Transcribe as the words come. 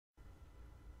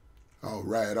All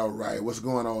right, all right. What's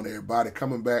going on, everybody?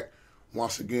 Coming back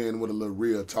once again with a little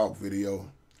real talk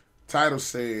video. Title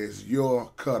says,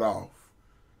 You're Cut Off.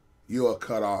 You're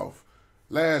Cut Off.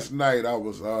 Last night I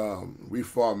was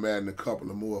reformatting a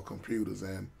couple of more computers,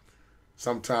 and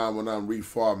sometime when I'm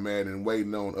reformatting and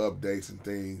waiting on updates and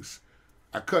things,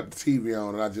 I cut the TV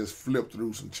on and I just flipped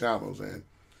through some channels, and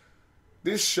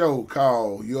this show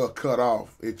called You're Cut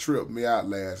Off, it tripped me out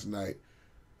last night.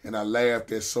 And I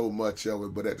laughed at so much of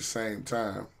it, but at the same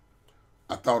time,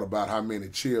 I thought about how many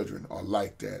children are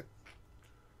like that.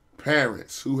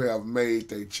 Parents who have made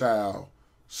their child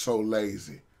so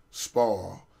lazy,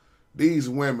 spoiled. These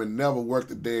women never worked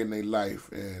a day in their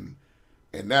life, and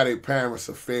now their parents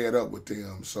are fed up with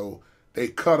them, so they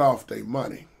cut off their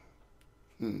money.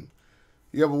 You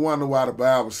ever wonder why the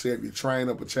Bible said if you train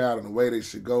up a child in the way they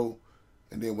should go,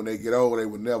 and then when they get old, they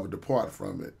will never depart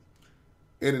from it?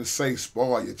 It didn't say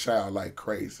spoil your child like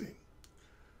crazy.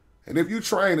 And if you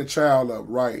train a child up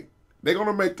right, they're going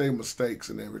to make their mistakes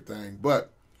and everything,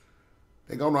 but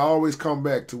they're going to always come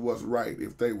back to what's right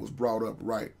if they was brought up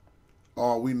right.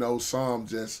 Or we know some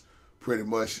just pretty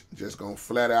much just going to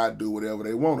flat out do whatever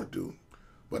they want to do.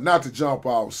 But not to jump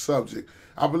off subject,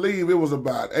 I believe it was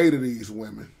about 8 of these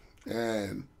women,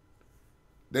 and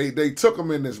they took them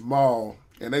in this mall,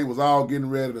 and they was all getting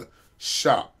ready to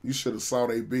shop. You should have saw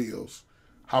their bills,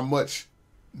 how much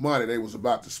money they was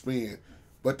about to spend.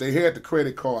 But they had the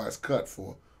credit cards cut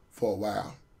for a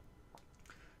while.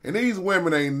 And these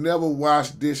women ain't never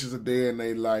washed dishes a day in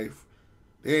their life.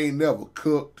 They ain't never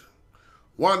cooked.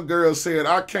 One girl said,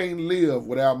 I can't live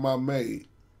without my maid.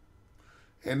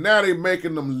 And now they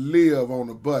making them live on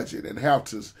a budget and have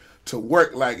to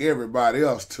work like everybody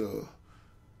else to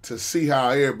see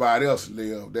how everybody else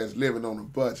live that's living on a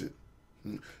budget.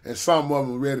 And some of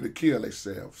them ready to kill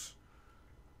themselves.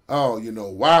 Oh, you know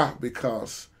why?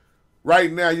 Because right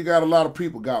now you got a lot of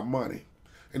people got money.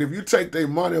 And if you take their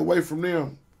money away from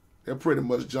them, they'll pretty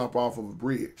much jump off of a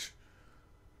bridge.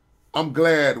 I'm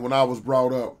glad when I was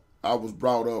brought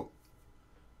up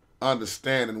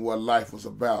understanding what life was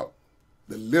about,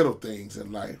 the little things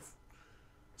in life.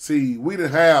 See, we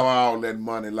didn't have all that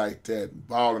money like that,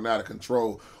 balling out of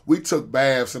control. We took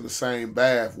baths in the same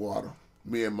bath water,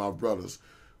 me and my brothers.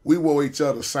 We wore each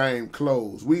other's same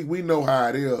clothes. We know how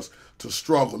it is to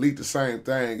struggle, eat the same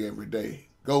thing every day,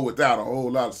 go without a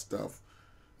whole lot of stuff.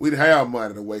 We didn't have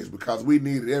money to waste because we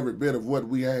needed every bit of what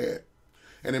we had.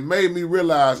 And it made me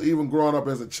realize, even growing up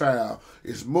as a child,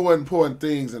 it's more important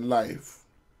things in life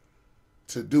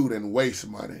to do than waste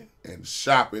money and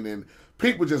shopping. And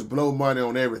people just blow money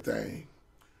on everything.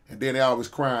 And then they always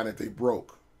crying that they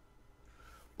broke.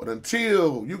 But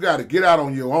until you got to get out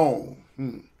on your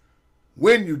own,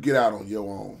 when you get out on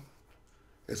your own,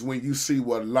 it's when you see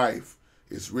what life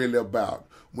is really about.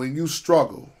 When you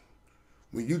struggle,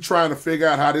 when you trying to figure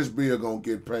out how this bill going to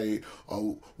get paid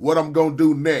or what I'm going to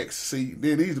do next. See,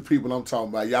 then these are the people I'm talking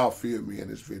about. Y'all feel me in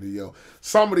this video.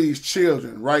 Some of these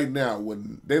children right now,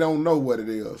 when they don't know what it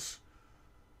is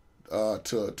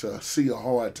to see a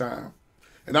hard time.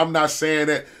 And I'm not saying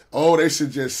that, oh, they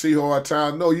should just see hard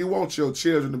time. No, you want your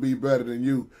children to be better than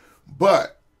you.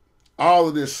 But all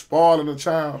of this spoiling a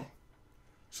child,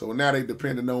 so now they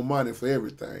depending on money for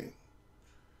everything.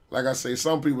 Like I say,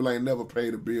 some people ain't never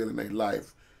paid a bill in their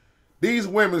life. These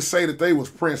women say that they was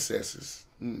princesses,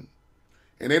 and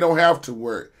they don't have to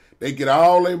work. They get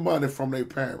all their money from their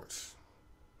parents.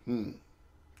 And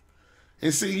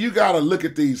see, you got to look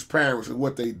at these parents and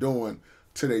what they doing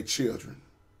to their children.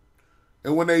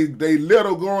 And when they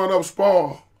little growing up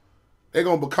spoiled, they're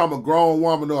going to become a grown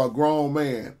woman or a grown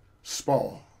man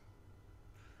spoiled.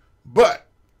 But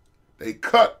they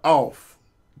cut off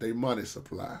their money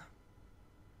supply.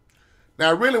 Now,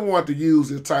 I really want to use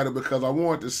this title because I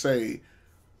want to say,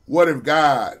 what if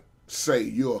God say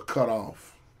you're cut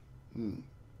off?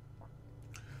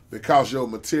 Because your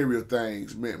material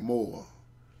things meant more.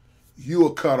 You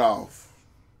were cut off.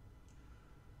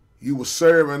 You were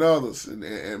serving others, and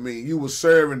I mean, you were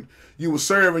serving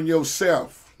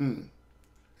yourself, and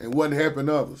wasn't helping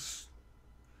others.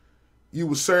 You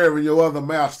were serving your other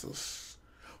masters.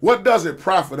 What does it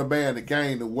profit a man to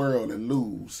gain the world and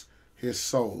lose his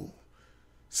soul?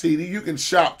 See, you can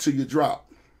shop till you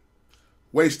drop,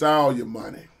 waste all your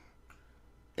money.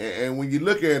 And when you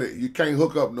look at it, you can't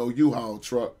hook up no U-Haul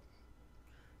truck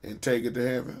and take it to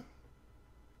heaven.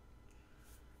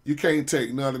 You can't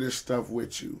take none of this stuff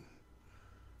with you.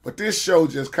 But this show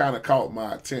just kind of caught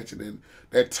my attention. And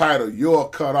that title, You're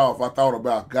Cut Off, I thought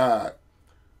about God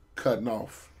cutting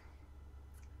off.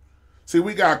 See,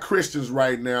 we got Christians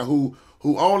right now who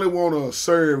only want to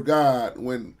serve God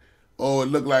when Oh, it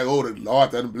looked like, oh, the Lord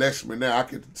doesn't bless me now. I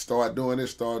can start doing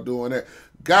this, start doing that.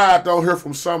 God don't hear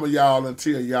from some of y'all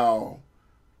until y'all,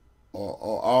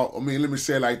 I mean, let me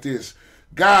say it like this.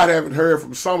 God haven't heard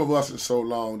from some of us in so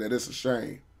long that it's a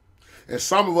shame. And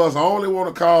some of us only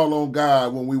want to call on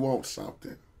God when we want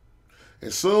something.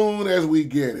 As soon as we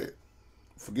get it,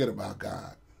 forget about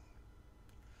God.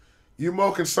 You're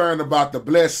more concerned about the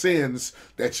blessings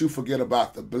that you forget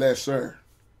about the blesser.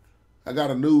 I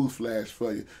got a news flash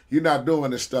for you. You're not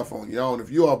doing this stuff on your own. If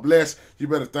you are blessed, you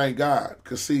better thank God.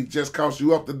 Because see, just cause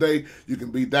you up today, you can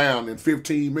be down in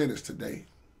 15 minutes today.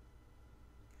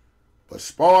 But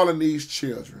spoiling these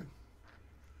children,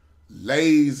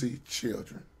 lazy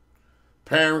children,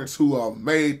 parents who have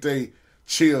made their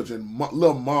children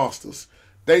little monsters,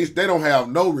 they don't have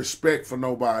no respect for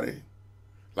nobody.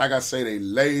 Like I say, they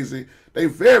lazy. They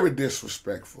very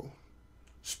disrespectful.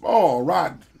 Spoiled,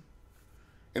 rotten.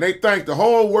 And they think the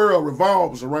whole world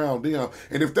revolves around them.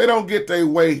 And if they don't get their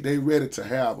way, they ready to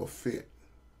have a fit.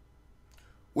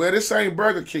 Well, this ain't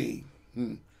Burger King.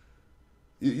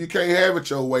 You can't have it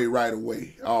your way right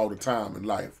away all the time in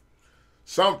life.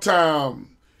 Sometimes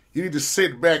you need to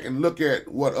sit back and look at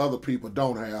what other people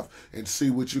don't have and see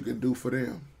what you can do for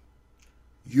them.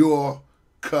 You're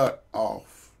cut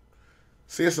off.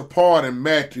 See, it's a part in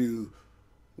Matthew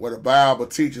where the Bible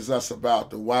teaches us about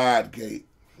the wide gate,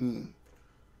 the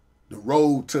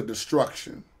road to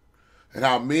destruction, and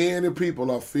how many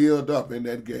people are filled up in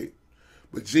that gate.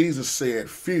 But Jesus said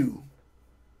few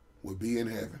will be in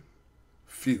heaven.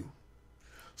 Few.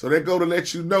 So that go to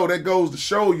let you know, that goes to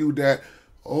show you that,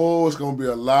 oh, it's going to be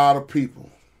a lot of people.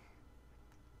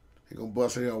 They're going to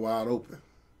bust hell wide open.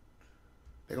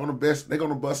 They're going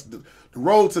to bust. The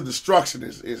road to destruction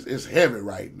is heavy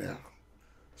right now.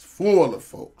 It's full of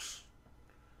folks.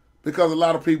 Because a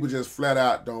lot of people just flat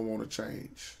out don't want to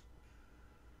change.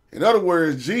 In other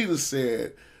words, Jesus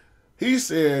said, he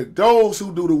said, those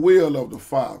who do the will of the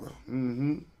Father.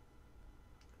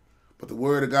 But the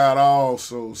word of God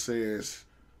also says,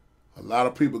 a lot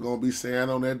of people are going to be saying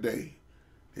on that day,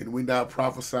 and we not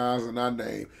prophesize in our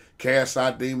name, cast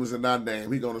out demons in our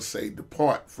name. He's going to say,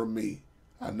 depart from me.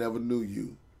 I never knew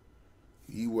you.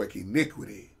 You work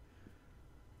iniquity.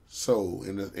 So,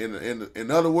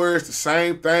 in other words, the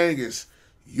same thing is,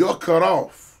 you're cut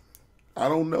off. I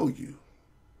don't know you.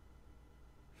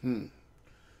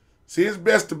 See, it's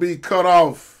best to be cut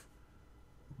off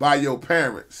by your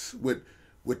parents with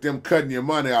them cutting your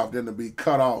money off than to be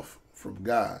cut off from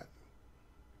God.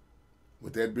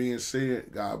 With that being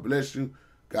said, God bless you.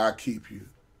 God keep you.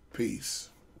 Peace.